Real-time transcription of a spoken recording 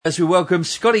As we welcome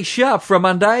Scotty Sharp from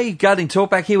Monday, Gardening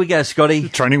Talkback. Here we go, Scotty. The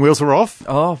training wheels are off.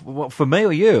 Oh, what, for me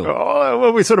or you? Oh,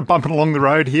 well, we're sort of bumping along the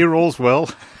road here, all's well.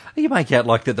 You make out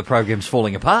like that the program's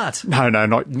falling apart. No,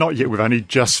 not yet. We've only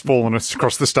just fallen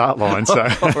across the start line. So,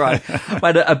 all right.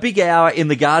 Mate, a big hour in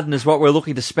the garden is what we're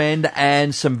looking to spend,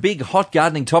 and some big hot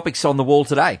gardening topics on the wall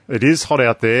today. It is hot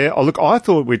out there. Oh, look, I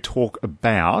thought we'd talk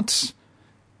about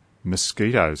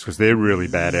mosquitoes, because they're really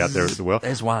bad out there as well.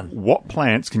 There's one. What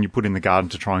plants can you put in the garden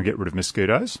to try and get rid of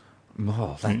mosquitoes?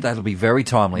 Oh, that'll be very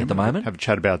timely at the moment. Have a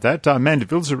chat about that.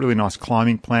 Mandeville's a really nice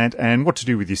climbing plant, and what to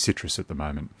do with your citrus at the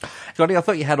moment. Scotty, I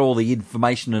thought you had all the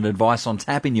information and advice on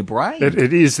tap in your brain.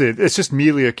 It is. It's just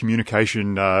merely a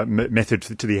communication method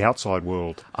to the outside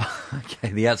world. Okay,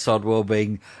 the outside world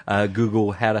being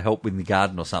Google how to help with the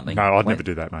garden or something. No, I'd never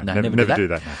do that, mate. No, never do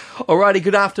that, mate. All righty,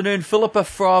 good afternoon. Philippa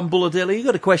from Bulladilly. You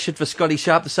got a question for Scotty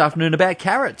Sharp this afternoon about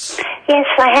carrots? Yes,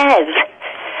 I have.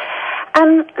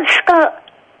 Scott.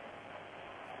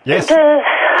 Yes. The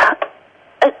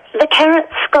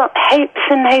carrot's got heaps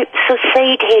and heaps of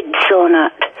seed heads on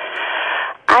it.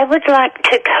 I would like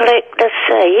to collect the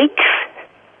seeds.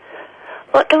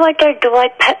 What do I do? Do I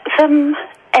pick them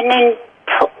and then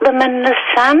put them in the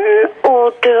sun, or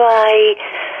do I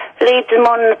leave them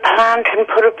on the plant and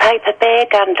put a paper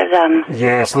bag under them?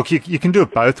 Yes, look, you can do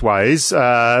it both ways.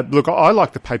 Look, I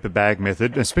like the paper bag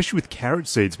method, especially with carrot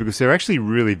seeds, because they're actually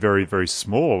really very, very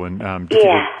small and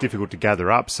difficult to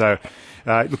gather up. So,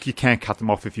 look, you can cut them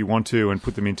off if you want to and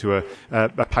put them into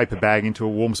a paper bag into a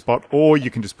warm spot, or you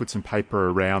can just put some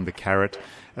paper around the carrot.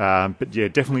 But yeah,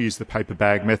 definitely use the paper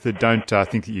bag method. Don't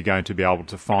think that you're going to be able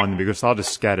to find them, because they'll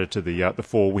just scatter to the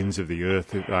four winds of the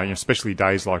earth, especially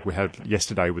days like we had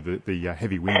yesterday with the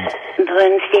heavy wind.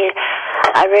 Wednesday,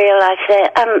 I realise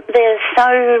that there's so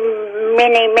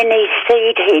many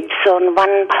seed heads on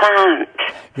one plant.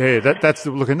 Yeah,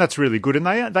 that's really good, and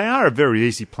they are a very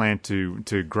easy plant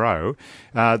to grow.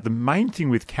 The main thing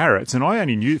with carrots, and I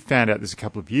only found out this a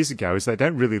couple of years ago, is they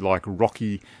don't really like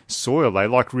rocky soil. They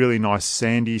like really nice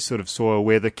sandy sort of soil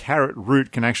where the carrot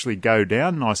root can actually go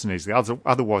down nice and easily.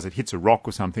 Otherwise, it hits a rock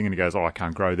or something and it goes, I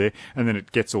can't grow there, and then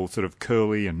it gets all sort of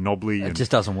curly and knobbly. It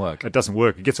just doesn't work. It doesn't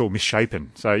work. It gets all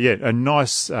misshapen. So yeah, a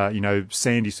nice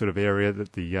sandy sort of area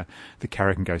that the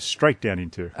carrot can go straight down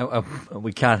into.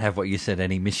 We can't have what you said,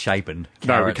 any misshapen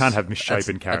carrots. No, we can't have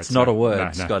misshapen carrots. That's not a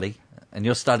word, no. Scotty. And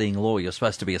you're studying law. You're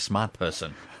supposed to be a smart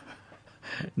person.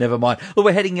 Never mind. Well,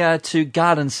 we're heading to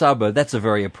Garden Suburb. That's a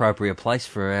very appropriate place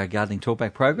for our Gardening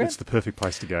Talkback program. It's the perfect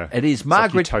place to go. It is.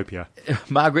 Margaret, like utopia.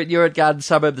 Margaret, you're at Garden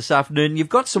Suburb this afternoon. You've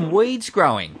got some weeds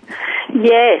growing.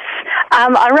 Yes.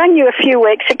 I rang you a few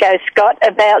weeks ago, Scott,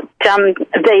 about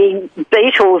the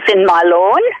beetles in my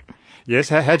lawn. Yes,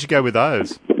 how'd you go with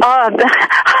those? Oh,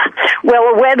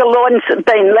 well, where the lawn's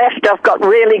been left, I've got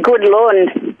really good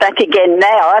lawn back again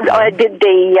now. I did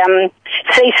the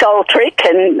sea salt trick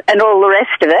and all the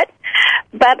rest of it.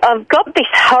 But I've got this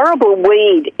horrible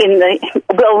weed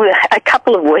a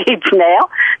couple of weeds now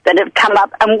that have come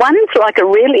up, and one's like a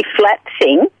really flat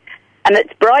thing, and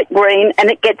it's bright green, and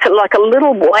it gets like a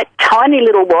tiny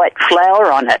little white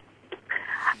flower on it.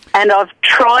 And I've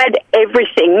tried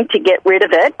everything to get rid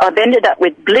of it. I've ended up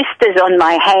with blisters on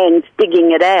my hands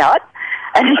digging it out.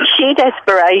 And in sheer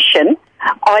desperation,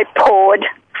 I poured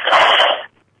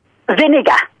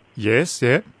vinegar. Yes,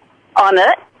 yeah. On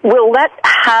it. Will that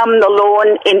harm the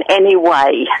lawn in any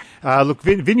way? Look,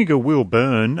 vinegar will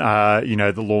burn,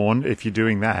 the lawn if you're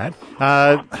doing that.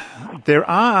 There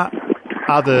are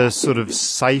other sort of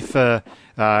safer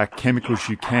chemicals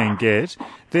you can get.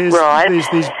 There's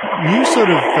these new sort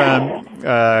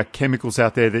of chemicals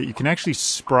out there that you can actually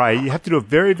spray. You have to do it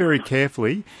very, very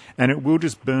carefully, and it will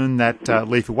just burn that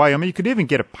leaf away. I mean, you could even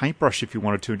get a paintbrush if you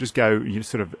wanted to and just go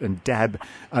and dab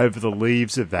over the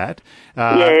leaves of that.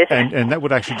 Yes. And that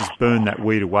would actually just burn that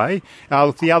weed away.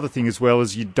 Look, the other thing as well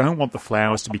is you don't want the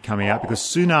flowers to be coming out, because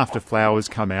soon after flowers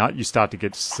come out, you start to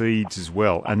get seeds as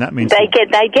well, and that means they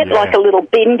get like a little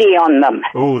bindi on them.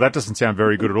 Oh, that doesn't sound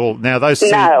very good at all. Now those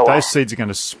seeds are going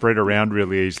to spread around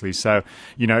really easily. So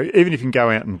even if you can go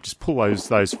out and just pull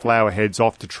those flower heads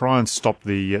off to try and stop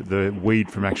the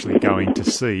weed from actually going to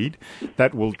seed,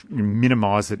 that will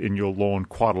minimise it in your lawn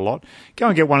quite a lot. Go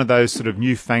and get one of those sort of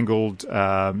newfangled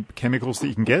chemicals that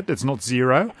you can get. It's not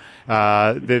zero.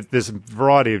 There's a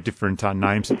variety of different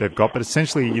names that they've got, but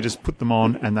essentially you just put them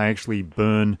on and they actually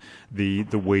burn the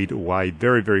weed away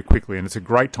very, very quickly, and it's a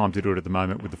great time to do it at the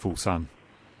moment with the full sun.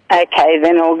 Okay,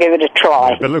 then I'll give it a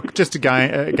try. But look, just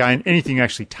again, anything you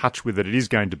actually touch with it, it is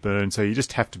going to burn, so you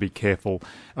just have to be careful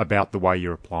about the way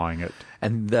you're applying it.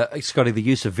 And, Scotty, the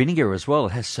use of vinegar as well.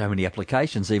 It has so many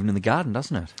applications, even in the garden,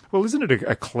 doesn't it? Well, isn't it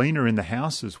a cleaner in the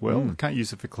house as well? Can't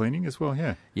use it for cleaning as well,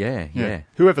 yeah. Yeah.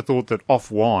 Whoever thought that off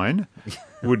wine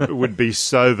would be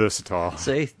so versatile?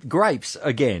 See, grapes,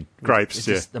 again. Grapes, it's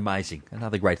just amazing.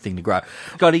 Another great thing to grow.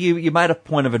 Scotty, you made a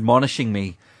point of admonishing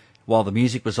me while the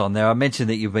music was on there. I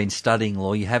mentioned that you've been studying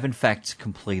law. You have, in fact,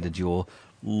 completed your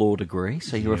law degree,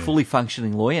 so you're a fully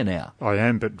functioning lawyer now. I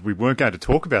am, but we weren't going to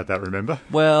talk about that, remember?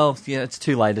 Well, yeah, it's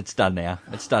too late. It's done now.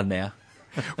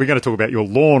 We're going to talk about your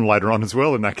lawn later on as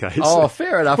well, in that case. Oh,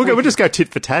 fair enough. We'll just go tit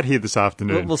for tat here this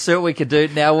afternoon. We'll see what we can do.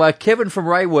 Now, Kevin from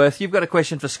Rayworth, you've got a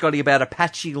question for Scotty about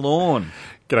Apache lawn.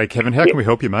 G'day, Kevin. How can we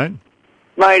help you, mate?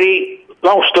 Matey,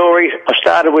 long story. I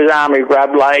started with Army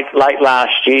Grub late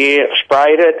last year,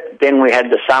 sprayed it. Then we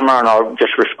had the summer, and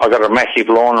I got a massive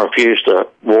lawn, refused to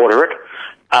water it.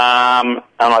 And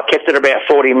I kept it about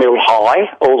 40 mil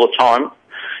high all the time.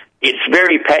 It's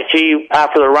very patchy.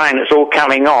 After the rain, it's all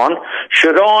coming on.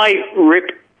 Should I rip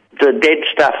the dead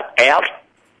stuff out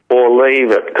or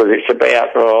leave it? Because it's about,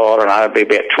 I don't know, it'd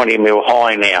be about 20 mil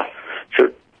high now.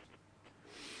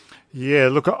 Yeah,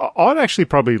 look, I'd actually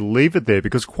probably leave it there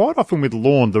because quite often with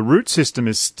lawn, the root system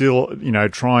is still,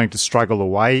 trying to struggle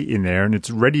away in there and it's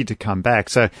ready to come back.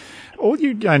 So all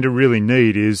you're going to really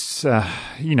need is,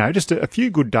 just a few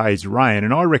good days rain,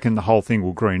 and I reckon the whole thing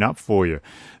will green up for you.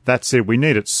 That said, we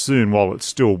need it soon while it's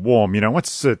still warm.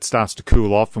 Once it starts to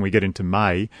cool off and we get into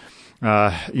May,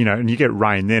 and you get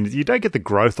rain then, you don't get the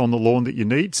growth on the lawn that you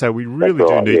need. So we really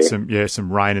do need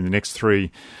some rain in the next 3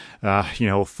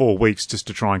 or 4 weeks just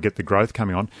to try and get the growth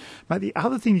coming on. But the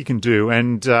other thing you can do,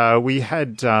 and we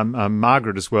had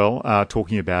Margaret as well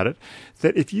talking about it,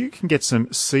 that if you can get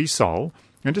some sea salt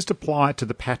and just apply it to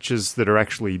the patches that are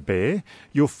actually bare,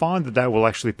 you'll find that will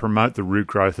actually promote the root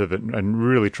growth of it and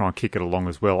really try and kick it along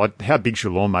as well. How big's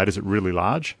your lawn, mate? Is it really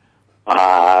large?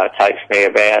 It takes me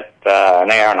about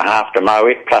an hour and a half to mow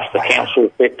it, plus the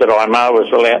council bit that I mow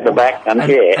is all out the back.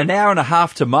 An hour and a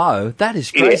half to mow? That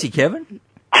is crazy, Kevin.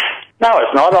 No,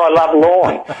 it's not. I love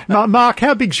lawn. Mark,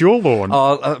 how big's your lawn?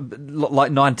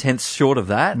 Like 9/10 short of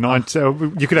that.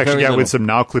 You could actually go with some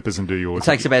nail clippers and do yours. It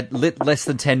takes about less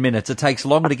than 10 minutes. It takes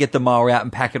longer to get the mower out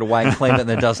and pack it away and clean it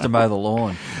than it does to mow the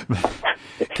lawn.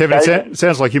 Kevin, it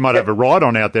sounds like you might have a ride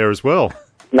on out there as well.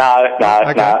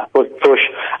 No. Push.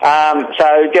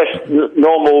 So just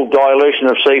normal dilution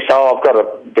of sea salt. I've got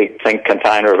a big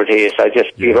container of it here, so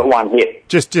just give it one hit.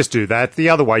 Just do that. The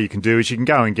other way you can do is you can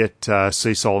go and get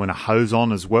sea salt in a hose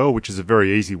on as well, which is a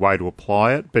very easy way to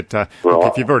apply it. But look,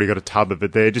 if you've already got a tub of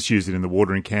it there, just use it in the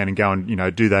watering can and go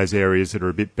and do those areas that are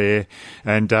a bit bare.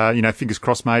 And fingers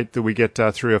crossed, mate, that we get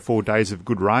 3 or 4 days of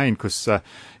good rain because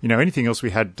anything else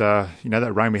we had,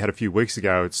 that rain we had a few weeks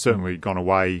ago, it's certainly gone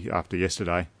away after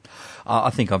yesterday.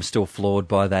 I think I'm still floored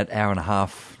by that hour and a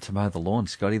half to mow the lawn,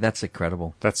 Scotty. That's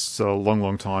incredible. That's a long,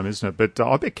 long time, isn't it? But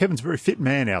I bet Kevin's a very fit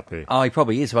man out there. Oh, he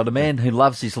probably is. Well, a man who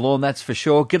loves his lawn, that's for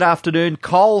sure. Good afternoon,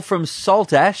 Cole from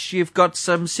Saltash. You've got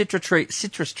some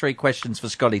citrus tree questions for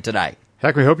Scotty today.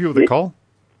 How can we help you with it, Cole?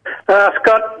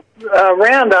 Scott,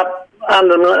 Roundup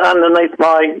underneath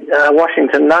my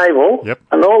Washington navel,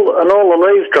 and all the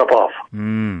leaves drop off.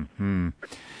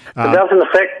 It doesn't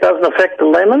affect the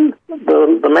lemon,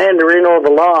 the mandarin, or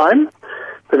the lime.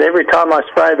 But every time I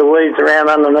spray the weeds around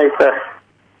underneath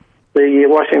the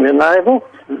Washington navel,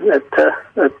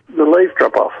 the leaves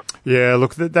drop off. Yeah,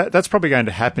 look, that's probably going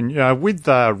to happen. With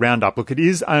Roundup, look, it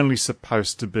is only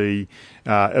supposed to be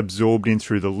absorbed in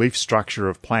through the leaf structure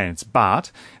of plants.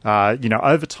 But,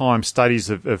 over time, studies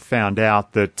have found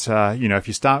out that, if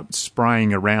you start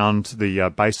spraying around the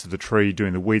base of the tree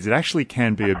doing the weeds, it actually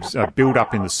can be build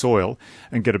up in the soil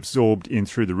and get absorbed in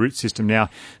through the root system. Now,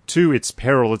 to its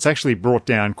peril, it's actually brought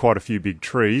down quite a few big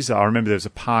trees. I remember there was a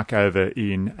park over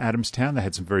in Adamstown. They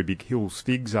had some very big hills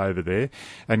figs over there,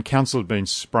 and council had been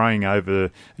spraying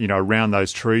over, around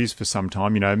those trees for some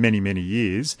time, many, many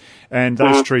years, and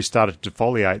those trees started to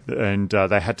defoliate, and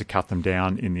they had to cut them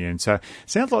down in the end. So it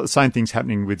sounds like the same thing's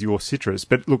happening with your citrus.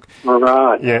 But look,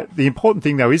 the important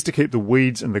thing, though, is to keep the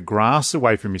weeds and the grass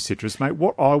away from your citrus, mate.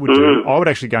 What I would do, I would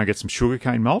actually go and get some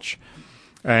sugarcane mulch,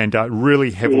 and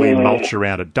really heavily mulch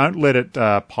around it. Don't let it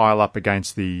pile up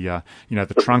against the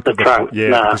the trunk of the trunk.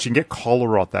 because you can get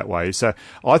cholera rot that way. So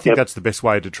I think that's the best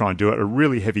way to try and do it. A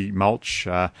really heavy mulch.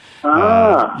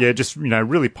 Just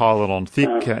really pile it on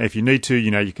thick. If you need to,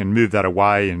 you can move that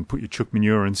away and put your chook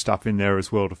manure and stuff in there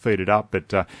as well to feed it up.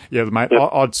 But mate,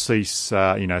 I'd cease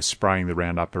spraying the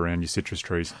Roundup around your citrus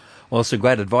trees. Well, some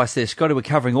great advice there, Scotty. We're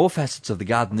covering all facets of the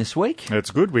garden this week. That's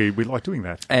good. We like doing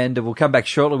that. And we'll come back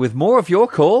shortly with more of your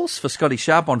calls for Scotty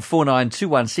Sharp on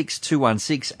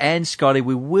 49216216. And, Scotty,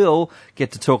 we will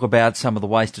get to talk about some of the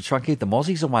ways to try and keep the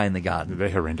mozzies away in the garden. They're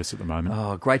horrendous at the moment.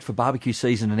 Oh, great for barbecue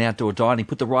season and outdoor dining.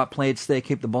 Put the right plants there,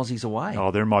 keep the mozzies away. Oh,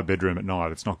 they're in my bedroom at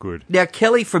night. It's not good. Now,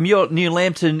 Kelly from New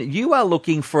Lambton, you are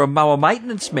looking for a mower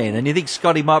maintenance man, and you think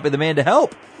Scotty might be the man to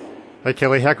help. Hey,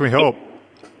 Kelly, how can we help?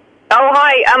 Oh,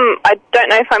 hi. I don't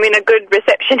know if I'm in a good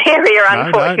reception area,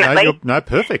 unfortunately. No,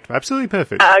 perfect. Absolutely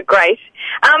perfect. Great.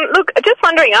 Look, just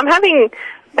wondering, I'm having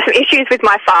some issues with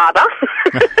my father.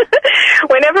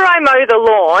 Whenever I mow the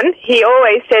lawn, he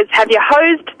always says, have you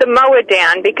hosed the mower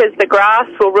down because the grass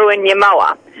will ruin your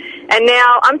mower? And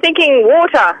now I'm thinking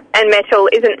water and metal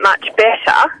isn't much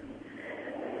better.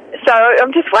 So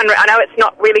I'm just wondering, I know it's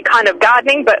not really kind of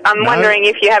gardening, but I'm wondering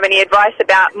if you have any advice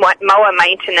about mower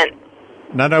maintenance.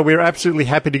 No, we're absolutely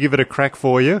happy to give it a crack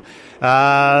for you.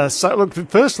 So, look,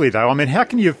 firstly, though, I mean, how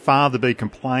can your father be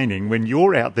complaining when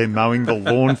you're out there mowing the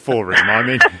lawn for him? I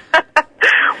mean...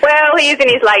 Well, he's in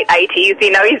his late 80s.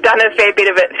 He's done a fair bit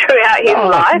of it throughout his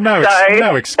life.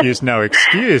 No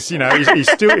excuse.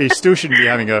 He still shouldn't be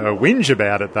having a whinge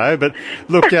about it, though. But,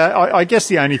 look, I guess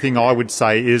the only thing I would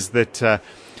say is that...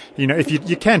 if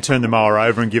you can turn the mower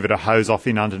over and give it a hose off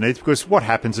in underneath, because what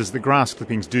happens is the grass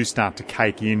clippings do start to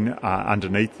cake in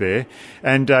underneath there,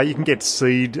 and you can get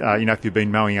seed, if you've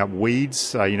been mowing up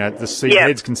weeds, the seed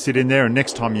heads can sit in there, and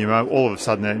next time you mow, all of a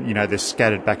sudden, they're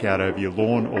scattered back out over your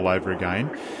lawn all over again.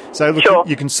 So, look,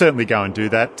 you can certainly go and do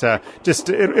that.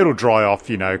 It'll dry off,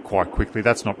 quite quickly.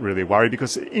 That's not really a worry,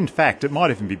 because, in fact, it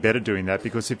might even be better doing that,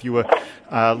 because if you were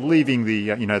leaving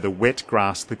the wet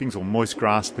grass clippings or moist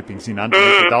grass clippings in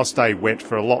underneath, they'll stay wet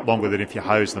for a lot longer than if you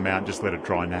hose them out and just let it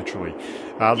dry naturally.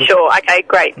 Sure, okay,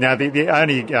 great. Now, the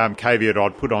only caveat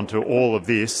I'd put onto all of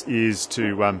this is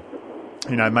to,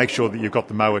 make sure that you've got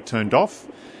the mower turned off.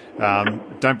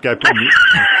 Don't go putting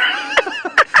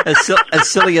as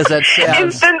silly as that sounds.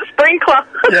 Instant sprinkler.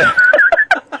 Yeah.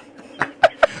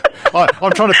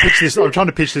 I'm trying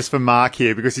to pitch this for Mark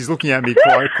here, because he's looking at me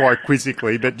quite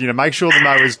quizzically. But make sure the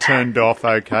mower's turned off.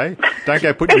 Okay, don't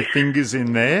go putting your fingers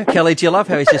in there. Kelly, do you love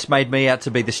how he's just made me out to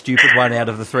be the stupid one out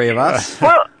of the three of us?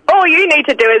 Well, all you need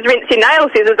to do is rinse your nail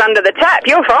scissors under the tap.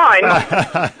 You're fine.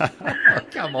 Oh,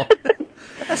 come on,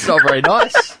 that's not very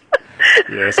nice.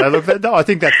 Yeah, so look, I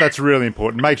think that's really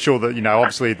important. Make sure that,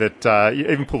 obviously that you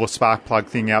even pull a spark plug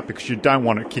thing out, because you don't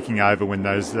want it kicking over when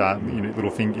those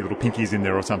little pinkies in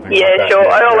there or something. Yeah, like that. sure.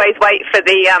 I always wait for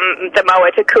the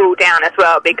mower to cool down as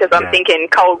well, because I'm thinking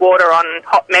cold water on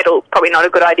hot metal probably not a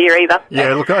good idea either.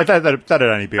 Yeah, look, that'd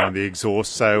only be on the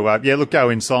exhaust. So look,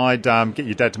 go inside, get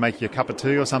your dad to make you a cup of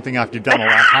tea or something after you've done all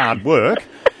that hard work.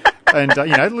 And,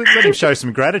 let him show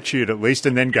some gratitude at least,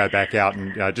 and then go back out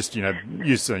and just,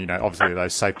 use, obviously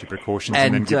those safety precautions,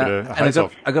 and then give it a hose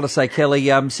off. I've got to say,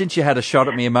 Kelly, since you had a shot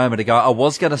at me a moment ago, I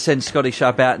was going to send Scotty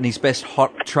Sharp out in his best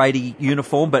hot tradie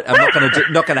uniform, but I'm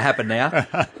not going to happen now.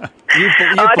 I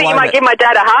think you might give my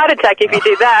dad a heart attack if you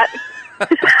do that.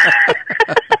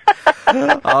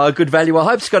 Oh, good value. I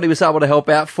hope Scotty was able to help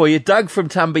out for you. Doug from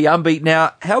Tumbyumby.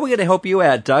 Now, how are we going to help you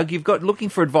out, Doug? You've got looking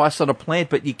for advice on a plant,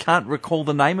 but you can't recall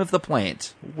the name of the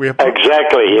plant.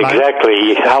 Exactly.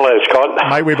 Hello, Scott.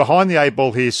 Mate, we're behind the eight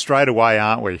ball here straight away,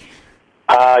 aren't we?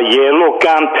 Look,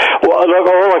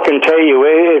 all I can tell you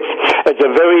is it's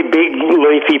a very big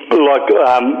leafy,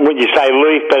 when you say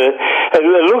leaf, but it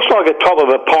looks like the top of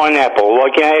a pineapple,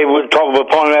 the top of a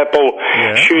pineapple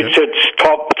shoots its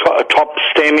top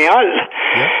stem out.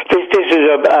 Yeah.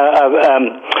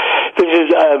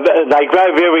 They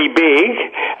grow very big,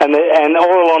 and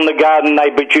all on the garden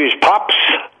they produce pups,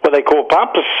 what they call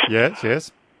pups.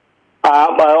 Yes.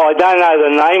 I don't know the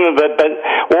name of it, but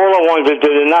all I wanted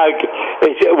to know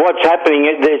is what's happening.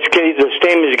 The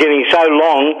stem is getting so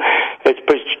long, it's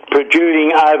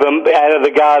protruding out of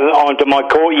the garden onto my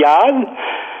courtyard.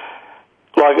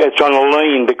 Like it's on a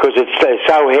lean, because it's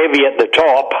so heavy at the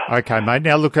top. Okay, mate.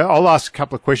 Now, look, I'll ask a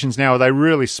couple of questions now. Are they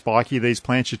really spiky, these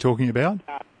plants you're talking about?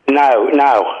 No.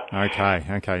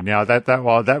 Okay. Now,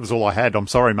 that was all I had. I'm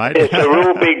sorry, mate. It's a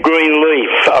real big green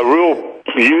leaf, a real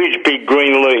huge big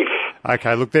green leaf.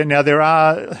 Okay, look, there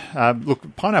are,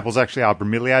 pineapples actually are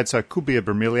bromeliad, so it could be a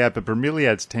bromeliad, but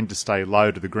bromeliads tend to stay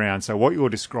low to the ground, so what you're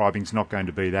describing is not going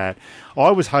to be that. I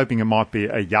was hoping it might be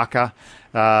a yucca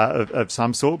of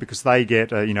some sort, because they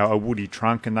get, a woody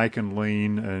trunk, and they can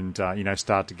lean and,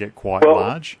 start to get quite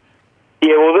large.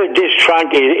 Yeah, well, this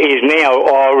trunk is now,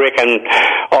 I reckon,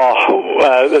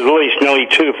 at least nearly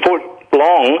 2 foot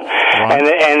long, right.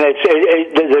 and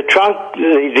it's the trunk,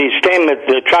 the stem,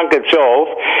 the trunk itself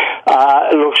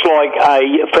looks like a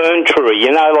fern tree.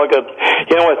 You know what a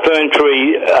fern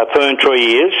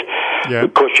tree is? Yeah.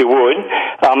 Of course you would.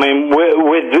 I mean,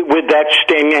 with that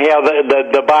stem, how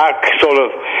the bark sort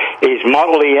of is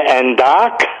mottly and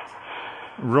dark.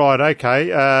 Right,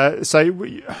 okay. So,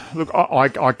 look,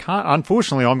 I can't,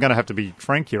 unfortunately, I'm going to have to be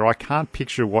frank here. I can't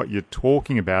picture what you're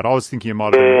talking about. I was thinking it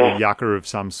might have been a yucca of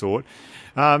some sort.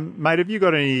 Mate, have you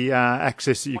got any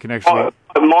access that you can actually...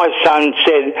 My son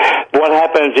said what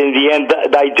happens in the end,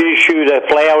 they do shoot a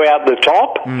flower out the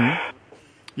top. Mm.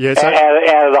 Yeah, so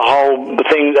out of the whole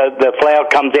thing, the flower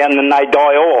comes down and they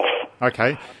die off.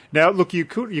 Okay. Now, look, you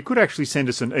could actually send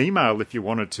us an email if you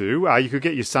wanted to. You could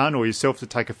get your son or yourself to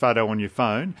take a photo on your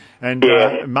phone. And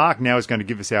Mark now is going to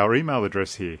give us our email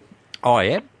address here. Oh,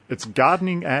 yeah? It's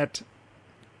gardening at,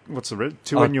 what's the rest?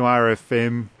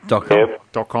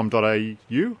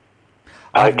 2nurfm.com.au.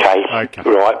 Okay.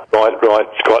 Right,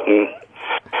 Scott.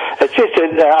 It's just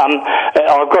that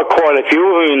I've got quite a few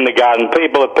in the garden.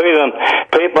 People. I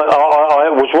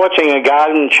was watching a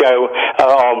garden show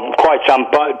quite some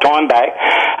time back,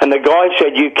 and the guy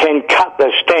said you can cut the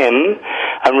stem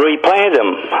and replant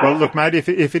them. Well, look, mate,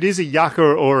 if it is a yucca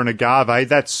or an agave,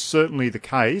 that's certainly the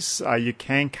case. You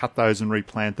can cut those and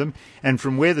replant them, and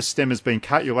from where the stem has been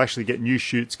cut, you'll actually get new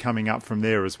shoots coming up from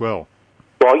there as well.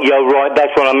 Well, you're right.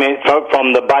 That's what I meant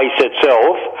from the base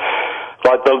itself.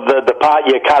 Like the part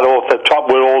you cut off the top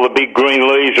where all the big green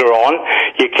leaves are on,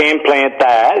 you can plant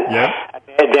that. Yeah.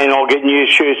 And then I'll get new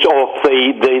shoots off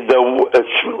the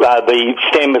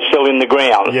stem is still in the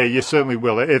ground. Yeah, you certainly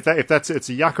will. If it's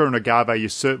a yucca and agave, you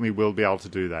certainly will be able to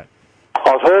do that.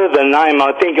 I've heard the name.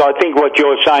 I think what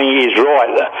you're saying is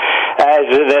right. As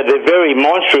they're very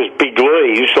monstrous big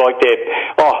leaves, like they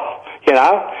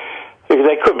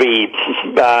could be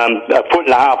a foot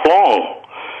and a half long.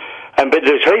 But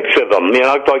there's heaps of them,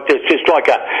 like it's just like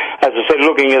as I said,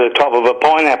 looking at the top of a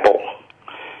pineapple.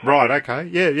 Right, okay.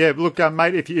 Yeah. Look,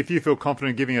 mate, if you feel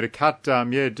confident giving it a cut,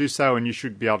 do so, and you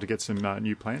should be able to get some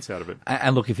new plants out of it.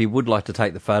 And look, if you would like to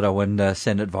take the photo and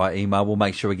send it via email, we'll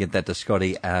make sure we get that to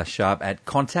Scotty Sharp at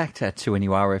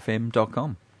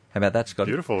contact@2nurfm.com. How about that,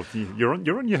 Scotty? Beautiful. You're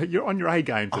on your A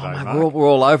game today, mate, Mark. We're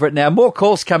all over it now. More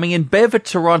calls coming in. Bev at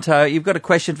Toronto, you've got a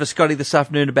question for Scotty this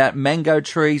afternoon about mango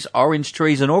trees, orange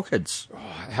trees and orchids.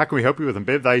 How can we help you with them,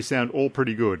 Bev? They sound all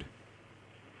pretty good.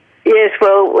 Yes,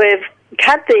 well, we've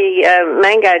cut the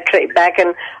mango tree back,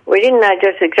 and we didn't know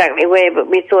just exactly where, but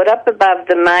we thought up above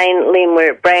the main limb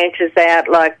where it branches out,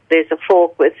 like there's a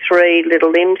fork with 3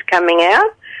 little limbs coming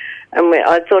out. And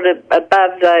I thought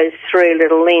above those 3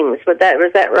 little limbs. Was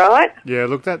that right? Yeah,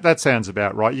 look, that sounds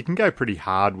about right. You can go pretty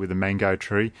hard with a mango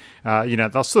tree.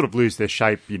 They'll sort of lose their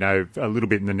shape, a little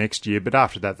bit in the next year, but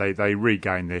after that they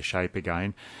regain their shape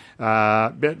again.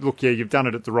 But look, you've done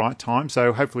it at the right time,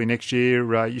 so hopefully next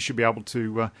year you should be able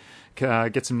to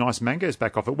get some nice mangoes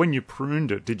back off it. When you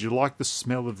pruned it, did you like the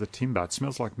smell of the timber? It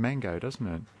smells like mango, doesn't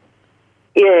it?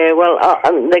 Yeah, well,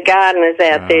 the gardener's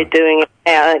out there doing it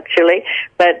now, actually.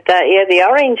 But, the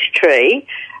orange tree,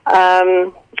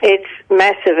 it's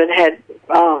massive. It had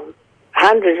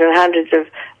hundreds and hundreds of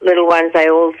little ones. They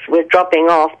all were dropping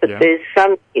off, but there's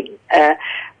some...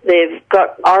 they've gone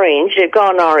orange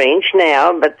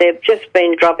now, but they've just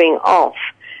been dropping off.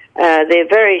 They're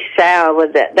very sour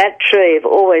with that. That tree have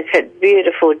always had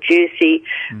beautiful, juicy,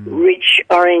 rich,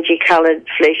 orangey-coloured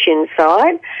flesh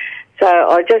inside. So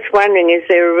I'm just wondering, is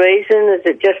there a reason? Is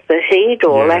it just the heat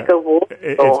or lack of water?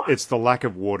 It's the lack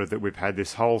of water that we've had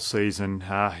this whole season.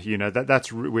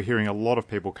 We're hearing a lot of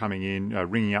people coming in,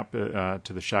 ringing up to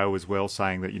the show as well,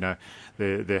 saying that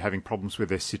they're having problems with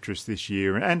their citrus this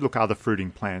year, and look, other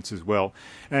fruiting plants as well.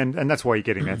 And that's why you're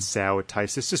getting that sour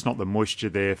taste. It's just not the moisture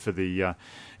there for the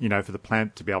for the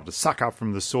plant to be able to suck up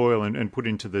from the soil and put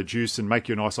into the juice and make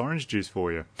you a nice orange juice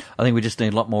for you. I think we just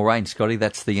need a lot more rain, Scotty.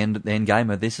 That's the end game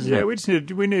of this, isn't it? Yeah,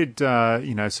 we need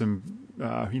some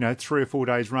 3 or 4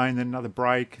 days rain, then another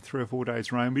break, 3 or 4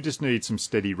 days rain. We just need some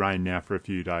steady rain now for a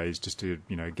few days just to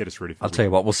get us ready for. I'll tell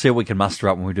you what, we'll see what we can muster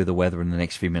up when we do the weather in the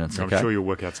next few minutes. Okay? I'm sure you'll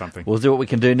work out something. We'll do what we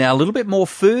can do now. A little bit more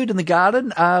food in the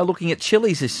garden. Looking at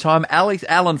chilies this time.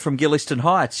 Alan from Gilliston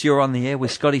Heights, you're on the air with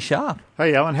Scotty Sharp.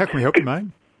 Hey, Alan, how can we help you, mate?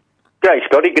 G'day,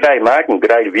 Scotty. G'day, Mark, and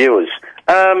g'day to viewers.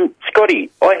 Scotty,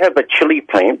 I have a chilli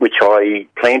plant which I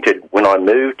planted when I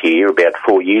moved here about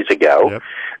 4 years ago,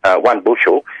 1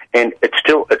 bushel, and it's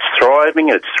thriving,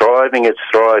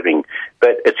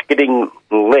 but it's getting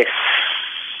less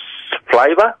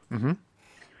flavour,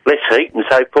 less heat and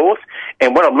so forth.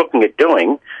 And what I'm looking at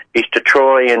doing is to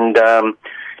try and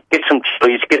get some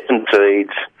chilies, get some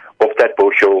seeds off that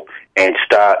bushel and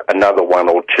start another 1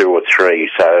 or 2 or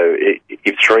 3. So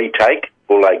if 3 take,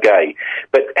 well, they go.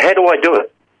 But how do I do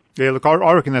it? Yeah, look,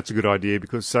 I reckon that's a good idea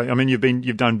because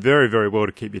you've done very, very well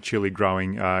to keep your chili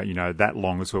growing, that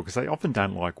long as well because they often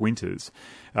don't like winters.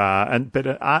 But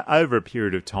over a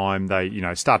period of time,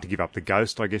 they start to give up the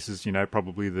ghost. I guess is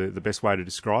probably the best way to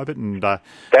describe it. And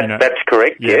that's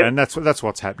correct. Yeah, and that's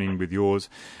what's happening with yours.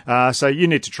 So you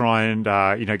need to try and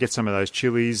get some of those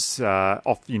chilies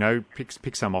off.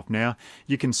 Pick some off now.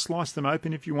 You can slice them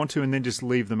open if you want to, and then just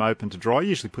leave them open to dry. You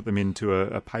usually put them into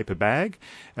a paper bag,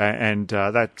 and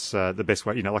that's the best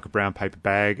way. Like a brown paper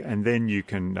bag, and then you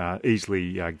can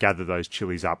easily gather those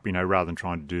chilies up. Rather than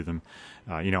trying to do them.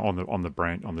 On the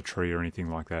branch, on the tree, or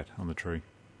anything like that, on the tree.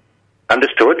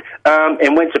 Understood.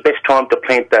 And when's the best time to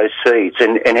plant those seeds?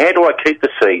 And how do I keep the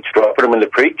seeds? Do I put them in the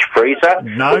fridge, freezer,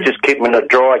 no. Or just keep them in a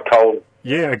dry, cold?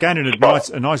 Yeah, again in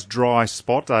a nice dry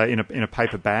spot in a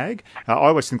paper bag. I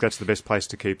always think that's the best place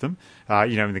to keep them.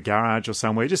 In the garage or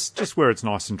somewhere, just where it's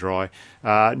nice and dry.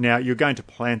 Now you're going to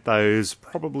plant those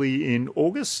probably in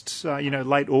August,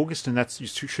 late August, and you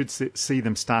should see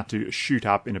them start to shoot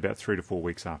up in about 3 to 4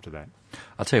 weeks after that.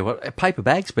 I'll tell you what, a paper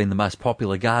bag's been the most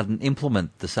popular garden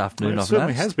implement this afternoon. It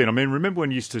certainly has been. Remember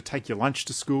when you used to take your lunch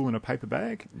to school in a paper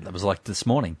bag? That was like this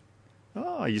morning.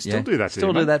 Oh, you still do that?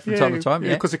 Still do that from time to time,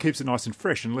 yeah. Because it keeps it nice and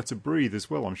fresh and lets it breathe as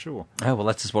well, I'm sure. Oh, well,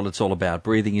 that's just what it's all about.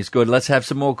 Breathing is good. Let's have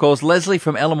some more calls. Leslie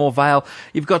from Ellamore Vale,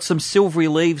 you've got some silvery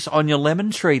leaves on your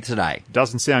lemon tree today.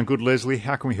 Doesn't sound good, Leslie.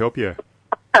 How can we help you?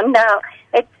 No,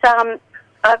 it's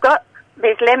I've got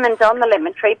there's lemons on the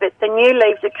lemon tree, but the new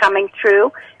leaves are coming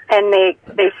through, and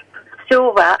they're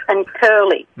silver and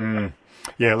curly.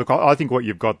 Yeah, look, I think what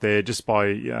you've got there, just by,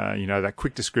 that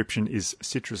quick description, is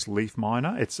citrus leaf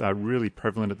miner. It's really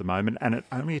prevalent at the moment, and it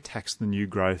only attacks the new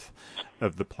growth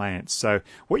of the plants. So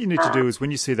what you need to do is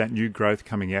when you see that new growth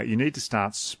coming out, you need to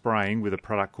start spraying with a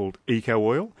product called Eco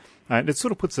Oil. And it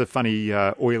sort of puts a funny,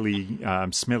 oily,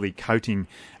 smelly coating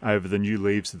over the new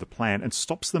leaves of the plant and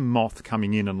stops the moth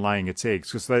coming in and laying its eggs.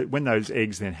 Because when those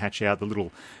eggs then hatch out, the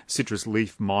little citrus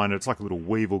leaf miner, it's like a little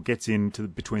weevil, gets into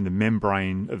between the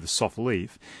membrane of the soft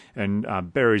leaf and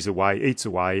buries away, eats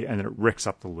away, and then it wrecks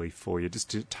up the leaf for you.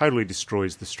 Just totally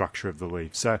destroys the structure of the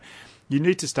leaf. So you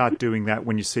need to start doing that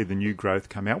when you see the new growth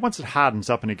come out. Once it hardens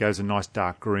up and it goes a nice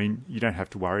dark green, you don't have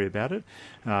to worry about it.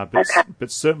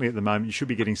 But certainly at the moment, you should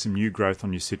be getting some new growth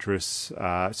on your citrus.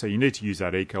 So you need to use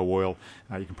that Eco Oil.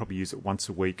 You can probably use it once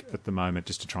a week at the moment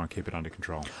just to try and keep it under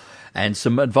control. And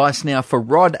some advice now for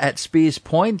Rod at Spears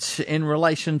Point in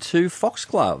relation to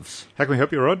foxgloves. How can we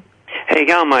help you, Rod? How you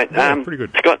going, mate? Yeah, pretty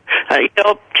good. Scott, I've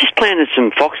just planted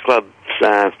some foxglove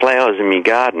flowers in my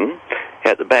garden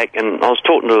out the back, and I was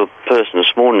talking to a person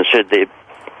this morning who said they're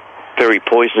very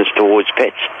poisonous towards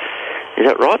pets. Is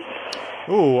that right?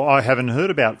 Oh, I haven't heard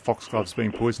about foxgloves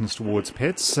being poisonous towards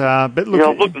pets. But look,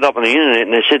 I've looked it up on the internet,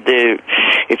 and they said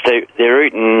if they're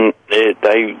eaten,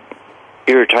 they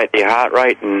irritate their heart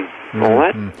rate and all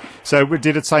that. So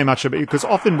did it say much about it? Because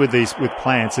often with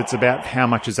plants, it's about how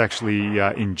much is actually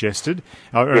ingested.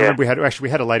 I remember we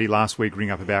had a lady last week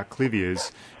ring up about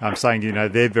clivias, saying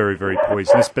they're very, very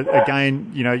poisonous. But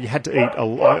again, you had to eat.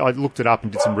 I looked it up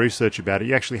and did some research about it.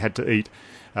 You actually had to eat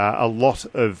a lot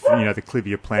of the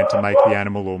clivia plant to make the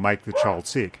animal or make the child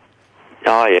sick.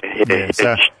 Oh yeah.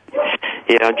 So,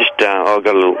 I just I've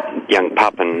got a little young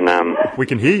pup, and we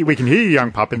can hear your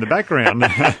young pup in the background.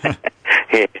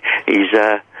 Yeah,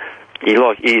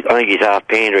 I think he's half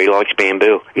panda. He likes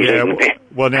bamboo.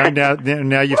 Well,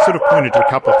 now you've sort of pointed to a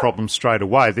couple of problems straight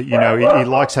away. That he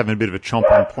likes having a bit of a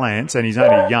chomp on plants, and he's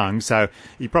only young, so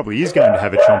he probably is going to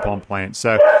have a chomp on plants.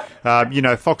 So,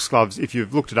 foxgloves, if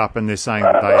you've looked it up and they're saying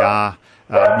that they are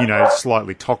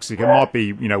slightly toxic, it might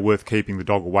be, worth keeping the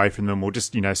dog away from them or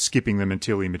just, skipping them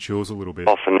until he matures a little bit.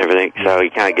 Off and everything, so he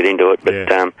can't get into it.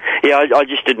 But, I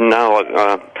just didn't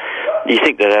know. You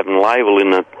think they'd have a label in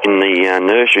the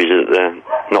nurseries that they're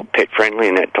not pet friendly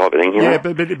and that type of thing, Yeah,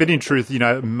 but in truth,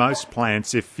 most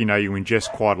plants, if, you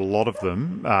ingest quite a lot of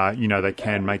them, they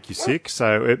can make you sick.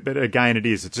 So, but again,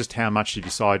 it's just how much you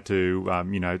decide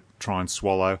to, try and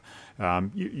swallow.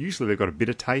 Usually they've got a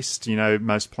bitter taste,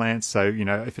 most plants. So,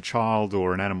 if a child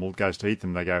or an animal goes to eat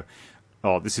them, they go,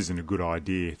 oh, this isn't a good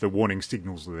idea. The warning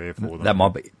signals are there for them. That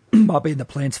might be in the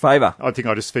plant's favour. I think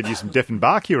I just fed you some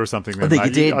Dieffenbach or something. Then, I think mate.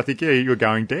 you did. I think, you were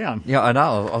going down. Yeah, I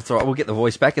know. It's all right. We'll get the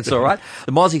voice back. It's all right.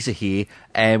 The mozzies are here,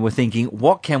 and we're thinking,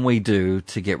 what can we do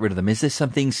to get rid of them? Is there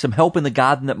some help in the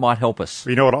garden that might help us?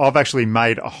 You know what? I've actually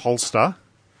made a holster.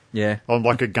 Yeah. I'm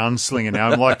like a gunslinger now.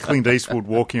 I'm like Clint Eastwood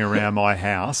walking around my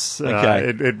house.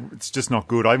 Okay. It's just not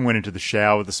good. I even went into the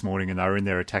shower this morning and they were in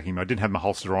there attacking me. I didn't have my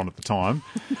holster on at the time.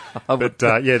 But,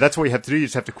 that's what you have to do. You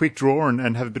just have to quick draw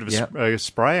and have a bit of a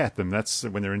spray at them. That's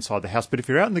when they're inside the house. But if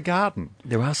you're out in the garden...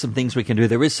 There are some things we can do.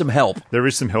 There is some help. There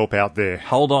is some help out there.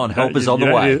 Hold on. Help is on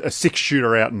the way. A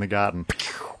 6-shooter out in the garden.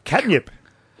 Catnip.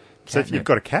 So if you've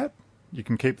got a cat, you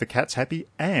can keep the cats happy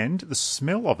and the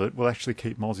smell of it will actually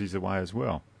keep mozzies away as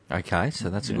well. Okay, so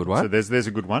that's a good one. So there's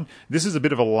a good one. This is a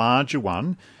bit of a larger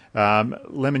one.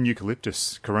 Lemon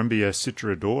eucalyptus, Corymbia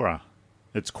citrodora.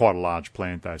 It's quite a large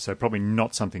plant, though, so probably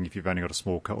not something if you've only got a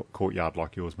small courtyard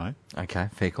like yours, mate. Okay,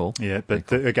 fair call. Yeah,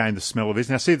 but again, the smell of this.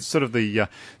 Now, see sort of the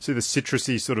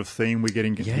citrusy sort of theme we're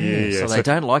getting. Yeah. So they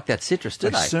don't like that citrus, do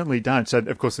they? They certainly don't. So,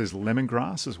 of course, there's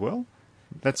lemongrass as well.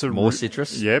 That's more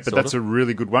citrus. Yeah, but that's a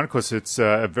really good one because it's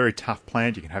a very tough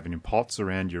plant. You can have it in pots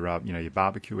around your your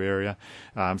barbecue area.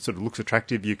 Sort of looks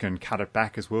attractive. You can cut it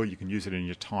back as well. You can use it in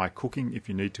your Thai cooking if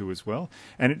you need to as well.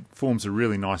 And it forms a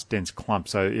really nice dense clump.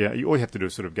 So all you have to do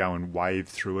is sort of go and wave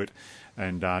through it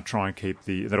and try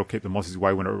and that'll keep the mozzies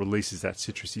away when it releases that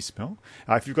citrusy smell.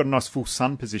 If you've got a nice full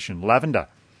sun position, lavender.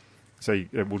 So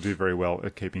it will do very well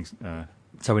at keeping...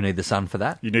 So we need the sun for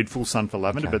that? You need full sun for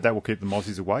lavender, but that will keep the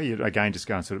mozzies away. Again, just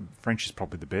go and French is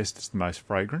probably the best. It's the most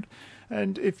fragrant.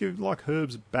 And if you like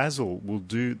herbs, basil will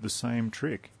do the same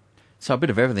trick. So a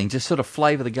bit of everything. Just sort of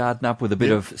flavour the garden up with a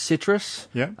bit of citrus,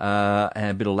 and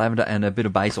a bit of lavender and a bit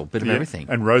of basil, bit of everything.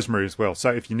 And rosemary as well. So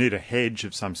if you need a hedge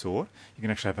of some sort, you can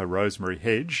actually have a rosemary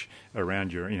hedge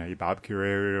around your barbecue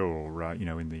area or,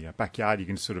 in the backyard. You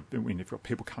can sort of, if you've got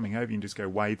people coming over, you can just go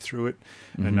wade through it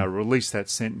and release that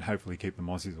scent and hopefully keep the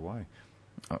mozzies away.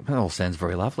 That all sounds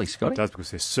very lovely, Scotty. It does,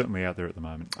 because they're certainly out there at the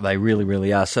moment. They really,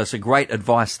 really are. So it's a great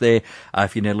advice there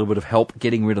if you need a little bit of help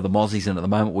getting rid of the mozzies, and at the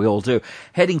moment we all do.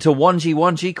 Heading to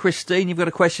Wanji. Christine, you've got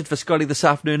a question for Scotty this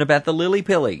afternoon about the lily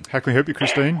pilly. How can we help you,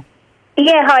 Christine?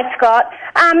 Yeah, hi, Scott.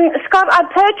 Scott, I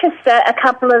purchased a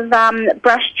couple of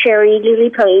brush cherry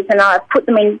lily pillies, and I put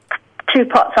them in 2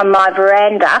 pots on my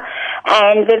veranda,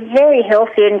 and they're very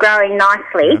healthy and growing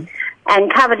nicely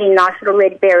and covered in nice little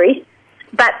red berries.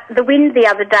 But the wind the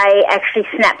other day actually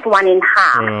snapped one in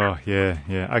half. Oh, yeah,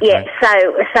 okay. Yeah,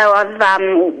 so I've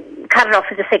cut it off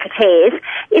with a secateurs.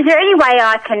 Is there any way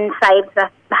I can save the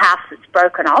half that's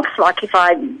broken off? Like if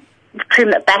I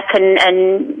trim it back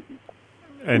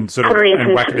and sort of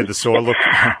and whack it in the soil. Look,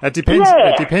 it depends.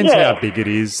 It depends how big it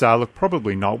is. Look,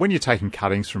 probably not. When you're taking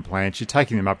cuttings from plants, you're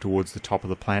taking them up towards the top of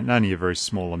the plant, and only a very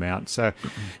small amount. So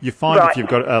you find if you've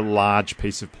got a large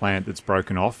piece of plant that's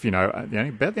broken off, about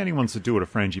the only ones that do it are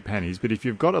frangipanis. But if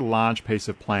you've got a large piece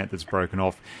of plant that's broken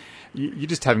off, you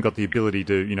just haven't got the ability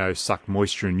to, suck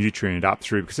moisture and nutrient up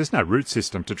through, because there's no root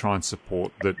system to try and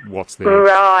support what's there.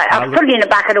 Right. I put it in a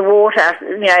bucket of water,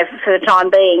 for the time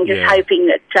being, just hoping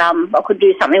that I could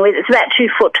do something with it. It's about 2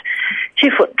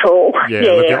 foot tall.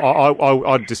 Look,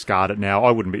 I'd discard it now.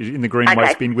 I wouldn't be in the green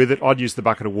waste bin with it. I'd use the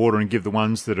bucket of water and give the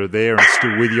ones that are there and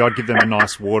still with you, I'd give them a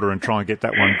nice water and try and get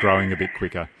that one growing a bit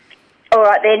quicker. All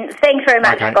right, then. Thanks very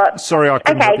much, Scott. Sorry I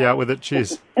couldn't help you out with it.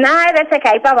 Cheers. No, that's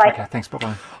okay. Bye-bye. Okay, thanks.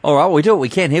 Bye-bye. All right, we do what we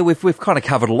can here. We've kind of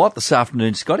covered a lot this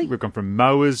afternoon, Scotty. We've gone from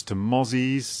mowers to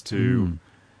mozzies to...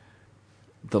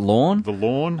 The lawn.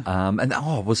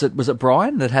 Was it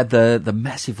Brian that had the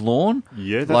massive lawn?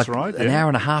 Yeah, that's right. An hour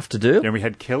and a half to do. And we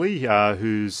had Kelly,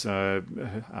 whose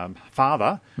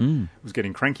father was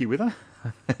getting cranky with her.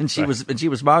 and she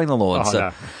was mowing the lawn.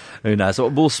 No. Who knows? So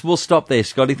we'll stop there,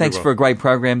 Scotty. Thanks for a great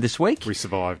program this week. We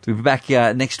survived. We'll be back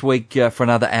next week for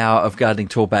another hour of gardening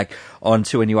talk back on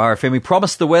 2NURFM. We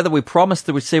promised the weather. We promised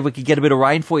that we'd see if we could get a bit of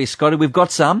rain for you, Scotty. We've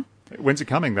got some. When's it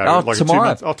coming, though?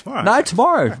 Tomorrow. Tomorrow. No,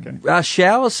 tomorrow. Okay.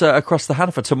 Showers across the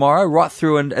Hunter for tomorrow, right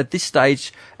through and at this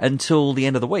stage until the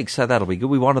end of the week. So that'll be good.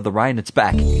 We wanted the rain. It's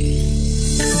back.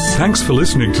 Thanks for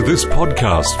listening to this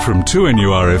podcast from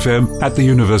 2NURFM at the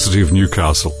University of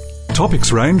Newcastle.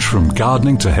 Topics range from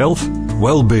gardening to health,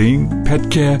 well-being, pet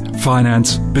care,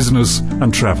 finance, business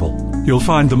and travel. You'll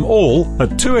find them all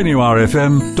at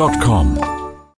 2NURFM.com.